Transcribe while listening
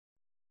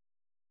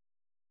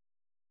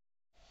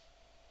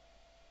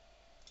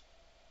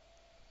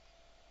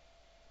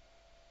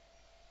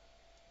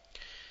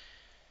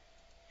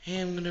Hey,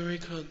 I'm gonna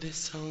record this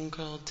song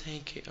called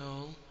Take It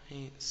All.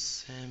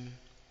 It's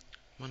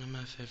one of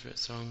my favourite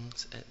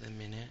songs at the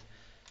minute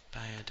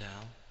by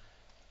Adele.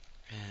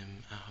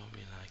 I hope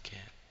you like it.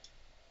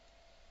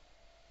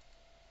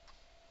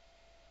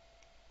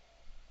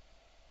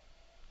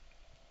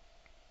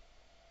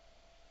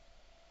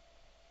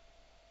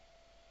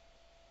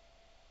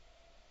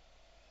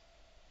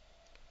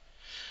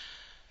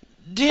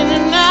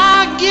 Didn't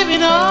I give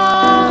it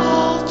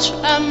all?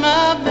 Try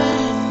my best.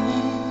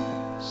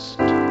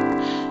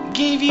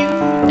 Gave you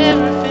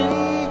everything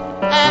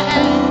I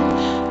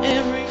had,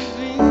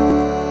 everything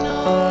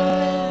no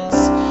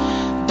less.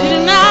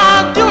 Didn't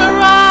I do it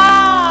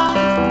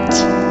right?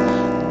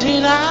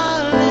 Did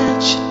I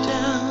let you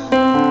down?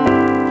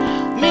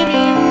 Maybe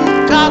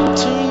you got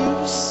too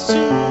used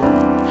to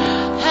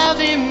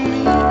having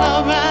me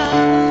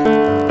around.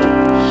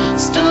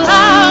 Still,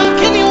 how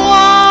can you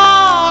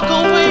walk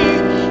away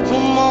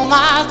from all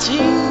my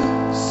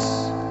tears?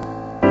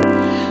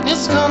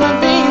 It's gonna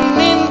be an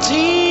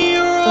empty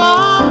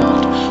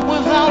road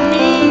without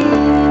me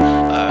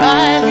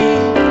right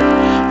here.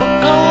 But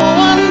go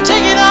and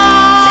take it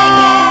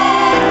all,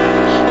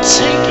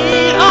 take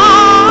it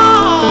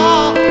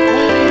all with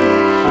you.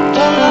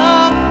 Don't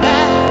look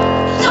back,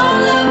 don't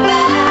look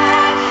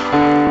back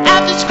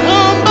at this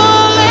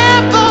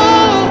crumbling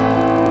fool.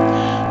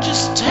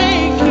 Just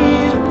take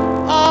it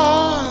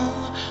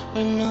all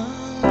with my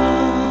love.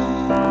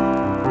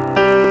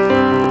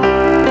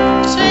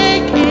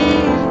 Take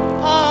it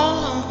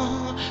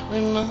all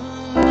with my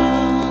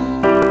love.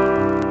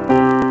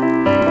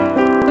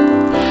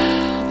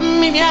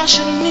 Maybe I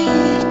should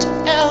leave to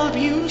help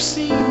you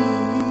see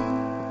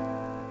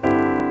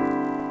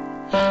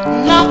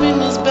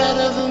nothing is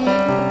better than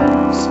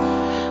this,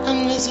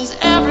 and this is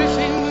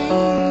everything we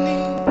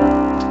need.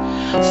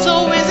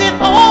 So is it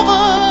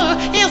over?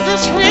 Is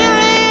this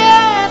really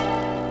it?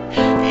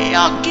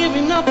 You're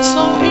giving up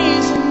so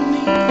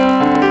easily.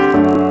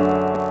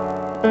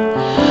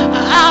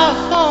 I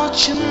thought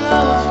you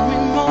loved me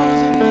more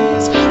than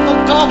this, but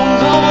go on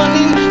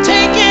and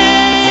take it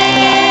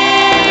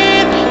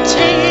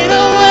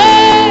away.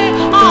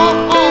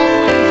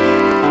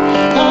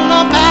 Don't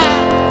look back,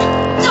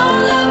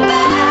 don't look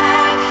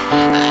back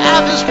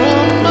at this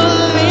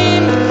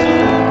rumbling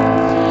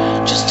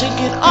fool. Just take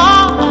it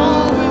all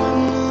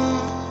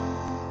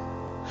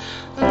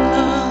with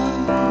love.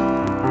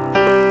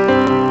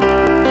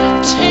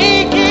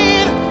 Take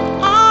it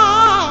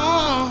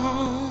all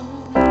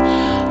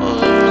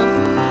with love.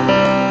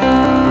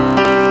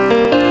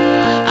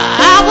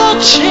 I will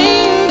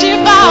change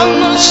if I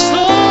must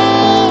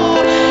slow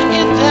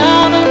it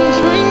down and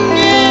bring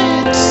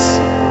it.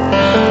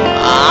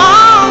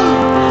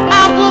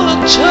 I will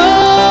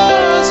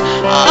adjust.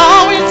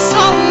 Oh, it's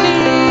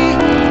only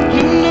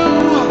you know.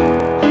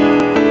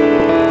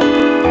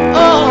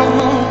 Oh,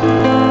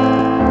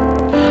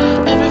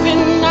 everything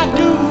I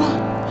do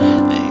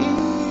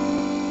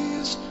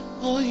is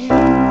for you.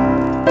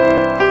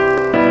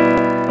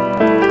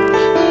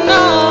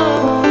 No,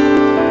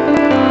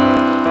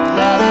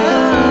 la, la,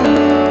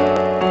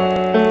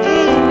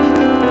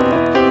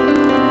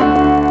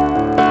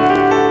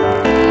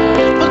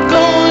 but go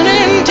on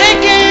and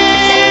take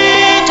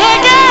it,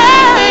 take it.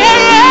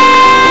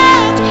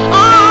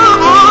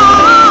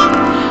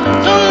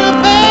 Don't look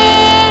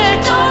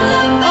back, don't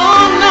look back.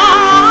 Oh no,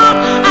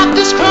 at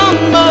this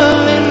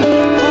crumbling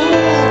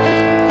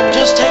fool.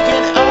 Just take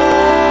it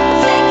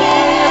all,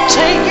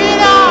 take it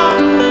all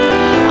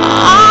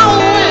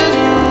with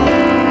you.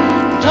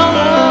 Don't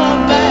look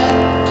back,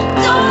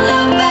 don't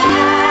look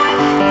back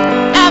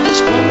at this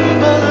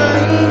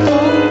crumbling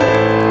fool.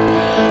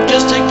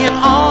 Just take it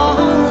all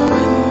with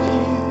you.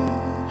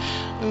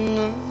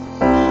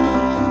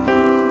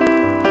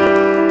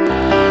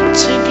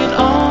 Take it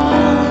all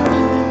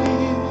with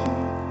you.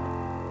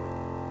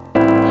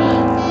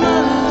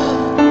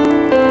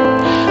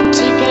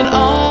 Take it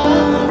all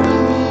with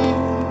you.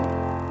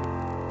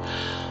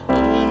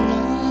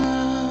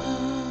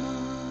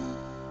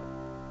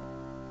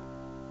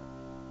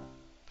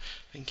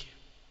 Thank you.